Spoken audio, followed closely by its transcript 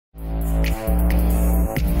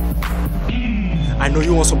I know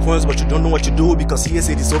you want some coins, but you don't know what you do because here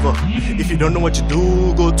said it's over. If you don't know what you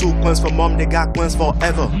do, go to Coins for Mom, they got coins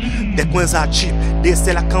forever. The coins are cheap, they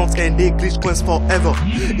sell accounts and they glitch coins forever.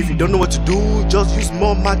 If you don't know what to do, just use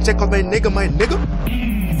more my check on my nigga,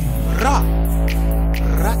 Ra.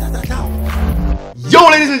 Yo,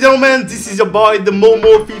 ladies and gentlemen, this is your boy, the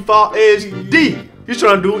Momo FIFA HD. You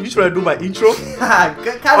trying to do my intro?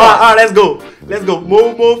 Alright, let's go.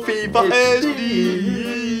 Momo FIFA HD.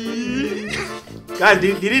 Guys,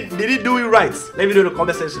 did he do it right? Let me know in the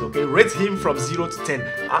comment section, okay? Rate him from 0 to 10.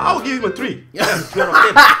 I'll give him a 3. Yeah, 3 out of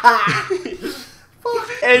 10.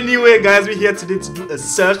 Anyway, guys, we're here today to do a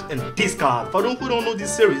search and discard. For those who don't know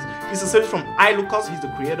this series, it's a search from Unluckiest. He's the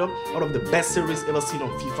creator, one of the best series ever seen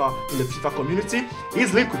on FIFA in the FIFA community.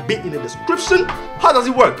 His link will be in the description. How does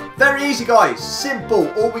it work? Very easy, guys. Simple.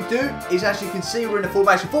 All we do is, as you can see, we're in the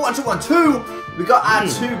formation 4-1-2-1-2. We got our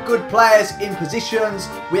 2 good players in positions.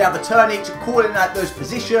 We have a turn each calling out those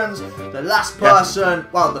positions. The last person,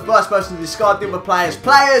 well, the first person to discard the other players'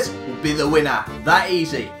 will be the winner. That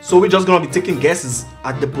easy. So we're just gonna be taking guesses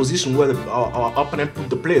at the position where our opponent put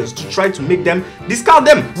the players to try to make them discard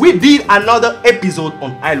them. We did another episode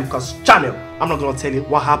on Unluckiest's channel. I'm not gonna tell you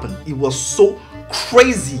what happened. It was so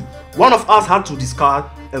crazy. One of us had to discard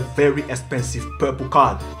a very expensive purple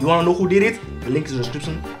card. You wanna know who did it? The link is in the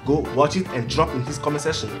description. Go watch it and drop in his comment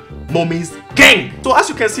section. Mommy's gang. So as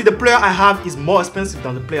you can see, the player I have is more expensive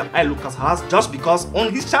than the player Unluckiest has, just because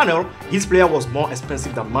on his channel his player was more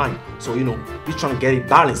expensive than mine. So you know, he's trying to get it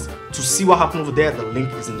balanced. To see what happened over there, the link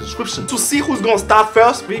is in the description. To see who's gonna start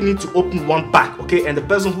first, we need to open one pack, okay? And the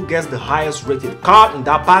person who gets the highest rated card in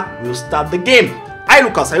that pack will start the game.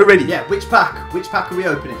 Unluckiest, are you ready? Yeah, which pack? Which pack are we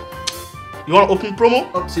opening? You want to open promo?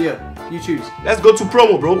 Up to you. You choose. Let's go to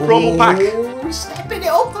promo, bro. Promo pack. Oh, stepping it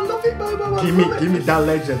up. I love it, Momo. Give me that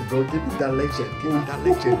legend, bro. Give me that legend.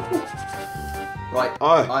 Right.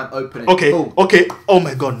 I'm opening. Okay. Boom. Okay. Oh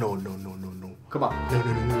my God. No. Come on.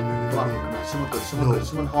 No. Come on. Someone good.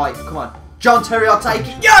 Someone high. Come on. John Terry, I'll take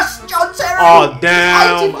it. Yes, John Terry. Oh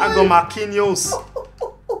damn! I got Marquinhos.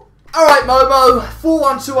 Alright, Momo,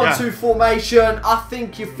 4-1-2-1-2 formation. I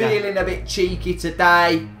think you're feeling a bit cheeky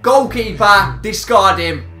today. Goalkeeper, discard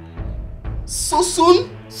him. So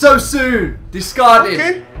soon? So soon. Discard him.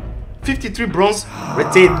 Okay. 53 bronze,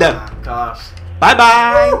 retain them. Gosh.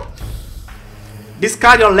 Bye.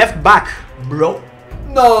 Discard your left back, bro.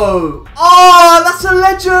 No. Oh, that's a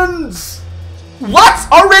legend. What?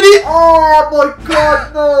 Already? Oh my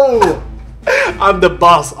God, no. I'm the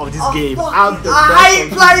boss of this game. I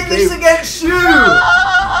hate playing this against you.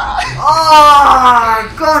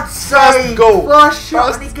 Oh, God's sake. First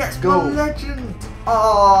shot and he gets one legend.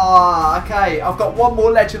 Oh, okay. I've got one more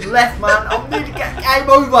legend left, man. I need to get game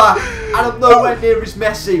over. And I'm nowhere near as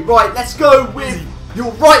Messi. Right, let's go with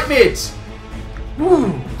your right mid.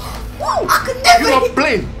 Ooh. I could never.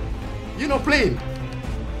 You're not playing.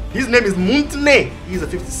 His name is Muntne. He's a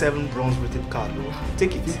 57 bronze rated card, bro.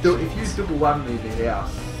 Take it. If you double one me here,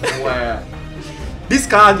 where?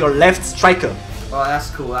 Discard your left striker. Oh, that's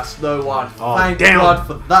cool. That's no one. Oh, Thank damn. God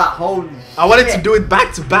for that. Holy I wanted to do it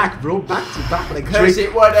back to back, bro. Back to back, like because Drake.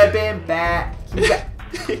 it would have been back.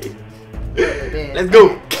 Let's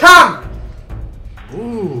go. Come.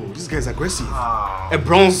 Ooh, this guy's aggressive. A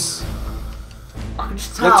bronze. I can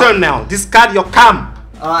just tell. Your turn now. Discard your cam.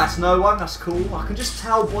 Oh, that's no one. That's cool. I can just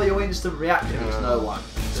tell by your instant reaction. It's no one.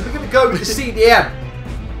 So we're gonna go with the CDM.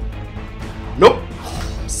 Nope.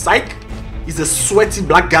 Psych. He's a sweaty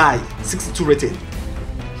black guy, 62 rated.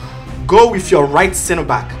 Go with your right center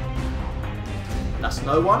back. That's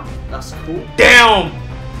no one. That's cool. Damn!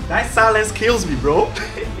 That silence kills me, bro.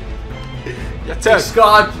 Your turn.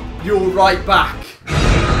 Discard your right back.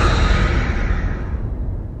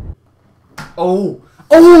 Oh!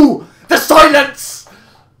 The silence!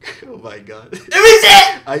 Oh my God. Who is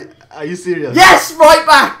it? Are you serious? Yes, right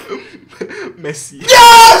back. Messi.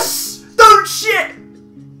 Yes! Don't shit.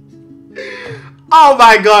 Oh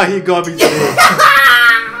my God, he got me today.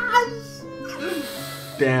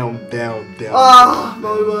 Damn. Ah,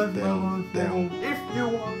 Momo. If you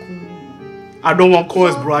want coins. I don't want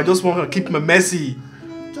coins, bro. I just want to keep my Messi.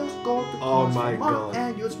 Just go to Oh my God.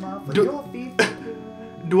 and use smile for your feet.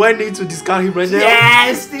 Do I need to discard him right now?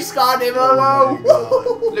 Yes, discard him, Momo.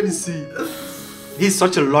 Oh let me see. He's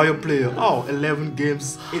such a loyal player. Oh, 11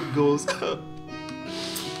 games, 8 goals.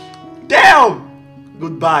 Damn!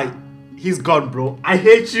 Goodbye. He's gone, bro. I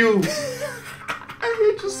hate you.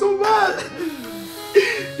 I hate you so bad.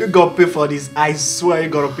 You gotta pay for this. I swear you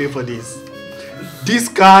gotta pay for this.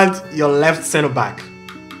 Discard your left center back.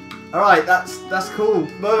 Alright, that's cool.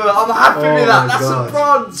 Momo, I'm happy with that. That's a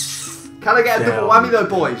bronze. Can I get a double whammy though,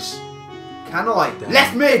 boys? Can I? Damn.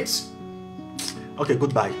 Left mid! Okay,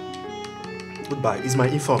 goodbye. Goodbye. It's my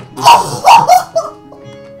inform.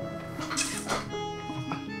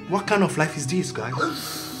 What kind of life is this, guys?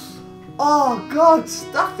 Oh god,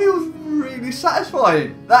 that feels really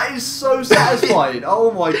satisfying. That is so satisfying.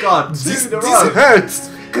 Oh my god, This in a row. hurts.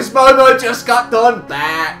 Because Momo just got done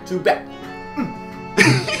back to back.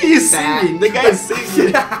 He's singing. The guy is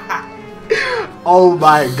singing. Oh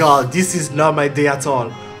my god, this is not my day at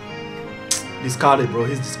all. Discarded, bro.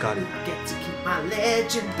 He's discarded. I get to keep my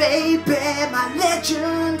legend, baby. My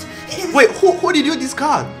legend. Wait, who did you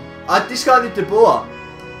discard? I discarded De Boer.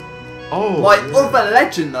 Oh. My other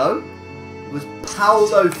legend though was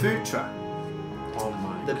Paolo Futra, Oh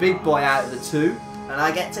my. the big boy out of the two, and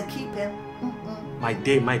I get to keep him. My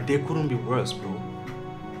day couldn't be worse, bro.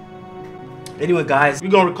 Anyway, guys, we're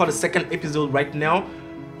gonna record the second episode right now.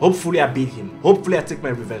 Hopefully I beat him. Hopefully I take my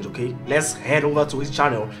revenge, okay? Let's head over to his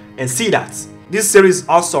channel and see that. This series is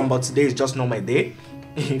awesome, but today is just not my day.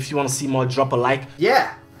 If you want to see more, drop a like.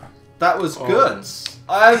 Yeah, that was good.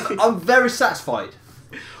 I'm very satisfied.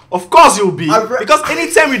 Of course you'll be. Because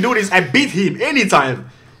anytime we do this, I beat him. Anytime.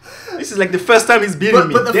 This is like the first time he's beating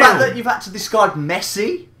me. But the fact that you've had to discard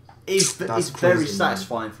Messi is very crazy,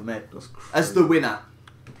 satisfying for me. As the winner.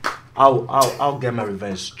 I'll get my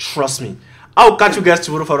revenge. Trust me. I'll catch you guys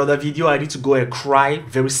tomorrow for another video. I need to go and cry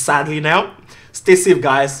very sadly now. Stay safe,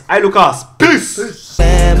 guys. Lucas. Peace.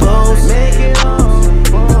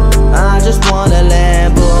 I just want a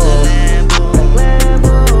Lambo.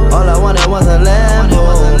 All I wanted was a Lambo.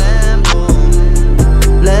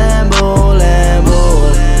 Lambo,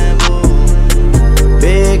 Lambo.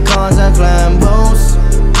 Big cars and Lambos.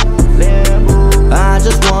 I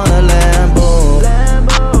just want a Lambo.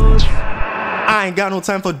 I ain't got no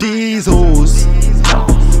time for these hoes.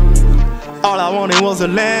 All I wanted was a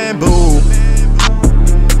Lambo.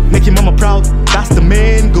 Making mama proud, that's the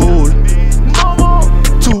main goal.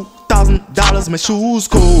 $2,000 my shoes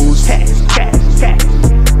cost.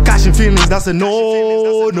 Cashing feelings, that's a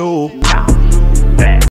no.